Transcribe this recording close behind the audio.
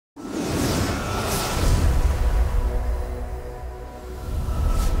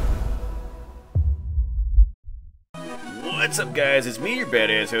What's up, guys? It's me, your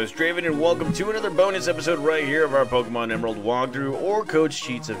badass host, Draven, and welcome to another bonus episode right here of our Pokemon Emerald walkthrough or Coach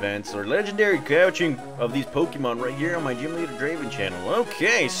Cheats events or legendary couching of these Pokemon right here on my Gym Leader Draven channel.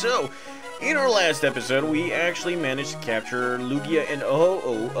 Okay, so in our last episode, we actually managed to capture Lugia and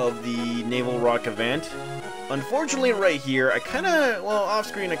Ho-Oh of the Naval Rock event. Unfortunately, right here, I kind of, well, off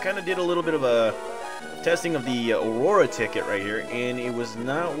screen, I kind of did a little bit of a testing of the AURORA ticket right here, and it was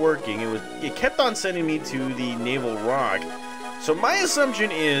not working. It kept on sending me to the Naval Rock. So my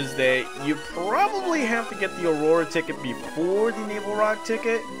assumption is that you probably have to get the AURORA ticket before the Naval Rock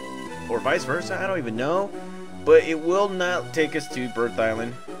ticket, or vice versa. I don't even know, but it will not take us to Birth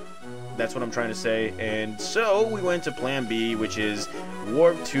Island. That's what I'm trying to say. And so we went to Plan B, which is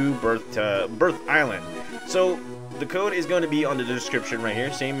warp to Birth Island. So the code is going to be on the description right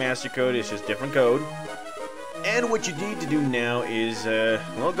here. Same master code, it's just different code. And what you need to do now is,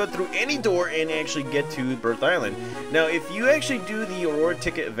 well, go through any door and actually get to Birth Island. Now, if you actually do the Aurora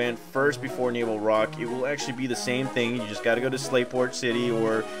ticket event first before Naval Rock, it will actually be the same thing. You just got to go to Slateport City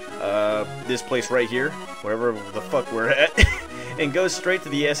or this place right here, wherever the fuck we're at, and go straight to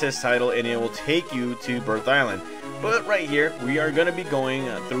the SS title, and it will take you to Birth Island. But right here, we are going to be going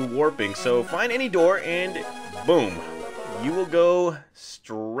through warping. So find any door and boom, you will go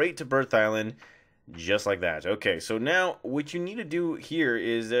straight to Birth Island. Just like that. Okay, so now what you need to do here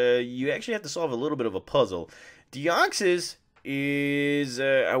is you actually have to solve a little bit of a puzzle. Deoxys is,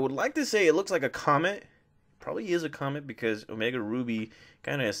 I would like to say it looks like a comet. Probably is a comet because Omega Ruby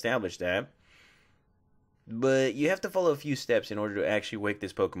kind of established that. But you have to follow a few steps in order to actually wake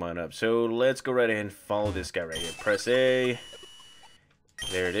this Pokemon up. So let's go right ahead and follow this guy right here. Press A.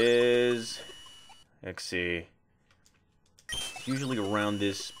 There it is. Let's see. Usually around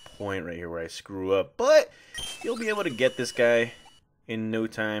this point right here where I screw up, but you'll be able to get this guy in no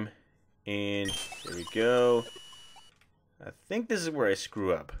time. And there we go. I think this is where I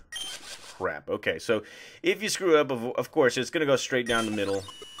screw up. Crap. Okay, so if you screw up, of course, it's gonna go straight down the middle.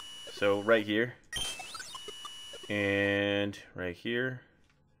 So right here and right here.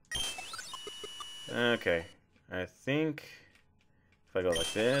 Okay, I think if I go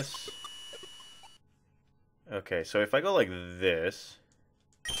like this. Okay, so if I go like this.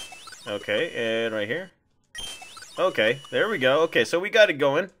 Okay, and right here. Okay, there we go. Okay, so we got it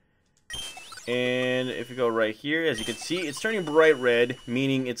going. And if we go right here, as you can see, it's turning bright red,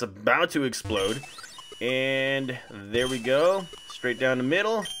 meaning it's about to explode. And there we go. Straight down the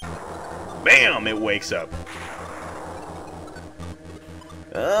middle. Bam! It wakes up.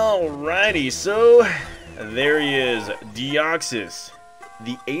 Alrighty, so there he is. Deoxys,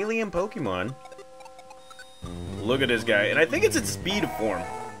 the alien Pokemon. Look at this guy. And I think it's its speed form.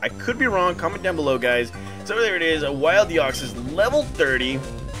 I could be wrong. Comment down below, guys. So there it is. A wild Deoxys, level 30.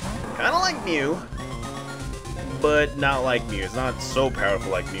 Kind of like Mew, but not like Mew. It's not so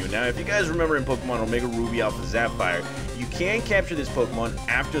powerful like Mew. Now, if you guys remember in Pokemon Omega Ruby Alpha Sapphire, you can capture this Pokemon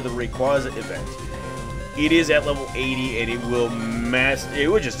after the Rayquaza event. It is at level 80, and it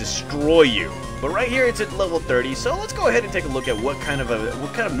will just destroy you. But right here, it's at level 30. So let's go ahead and take a look at what kind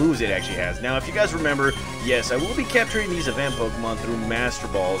of moves it actually has. Now, if you guys remember, yes, I will be capturing these event Pokemon through Master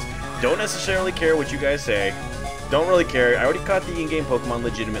Balls. Don't necessarily care what you guys say. Don't really care. I already caught the in-game Pokemon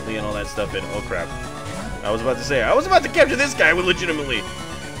legitimately and all that stuff. And oh crap, I was about to capture this guy with legitimately.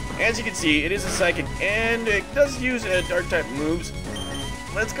 As you can see, it is a Psychic, and it does use Dark type moves.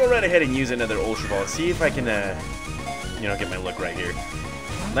 Let's go right ahead and use another Ultra Ball. See if I can, you know, get my look right here.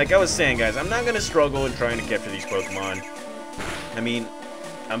 Like I was saying, guys, I'm not going to struggle in trying to capture these Pokemon. I mean,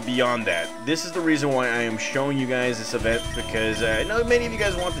 I'm beyond that. This is the reason why I am showing you guys this event, because I know many of you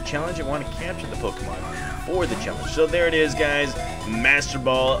guys want the challenge and want to capture the Pokemon for the challenge. So there it is, guys. Master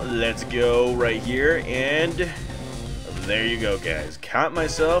Ball, let's go right here. And there you go, guys. Caught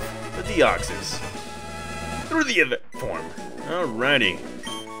myself the Deoxys through the event form. Alrighty.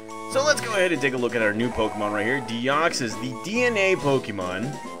 So let's go ahead and take a look at our new Pokemon right here. Deoxys, the DNA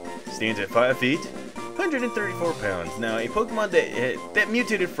Pokemon, stands at 5 feet, 134 pounds. Now, a Pokemon that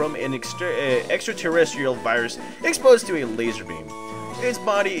mutated from an extraterrestrial virus exposed to a laser beam. Its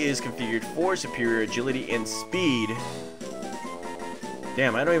body is configured for superior agility and speed.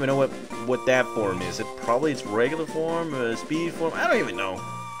 Damn, I don't even know what that form is. Probably its regular form, speed form. I don't even know.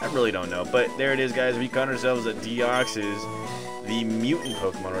 I really don't know. But there it is, guys. We caught ourselves a Deoxys, the mutant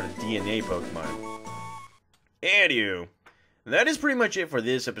Pokemon, or the DNA Pokemon. Anywho, that is pretty much it for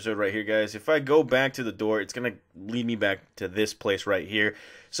this episode right here, guys. If I go back to the door, it's going to lead me back to this place right here.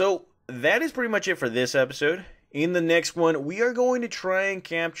 So that is pretty much it for this episode. In the next one, we are going to try and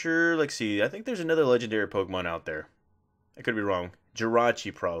capture, let's see, I think there's another legendary Pokemon out there. I could be wrong.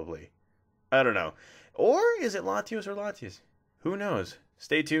 Jirachi, probably. I don't know. Or is it Latios or Latias? Who knows?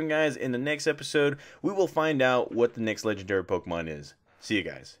 Stay tuned, guys. In the next episode, we will find out what the next legendary Pokemon is. See you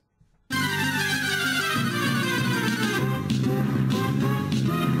guys.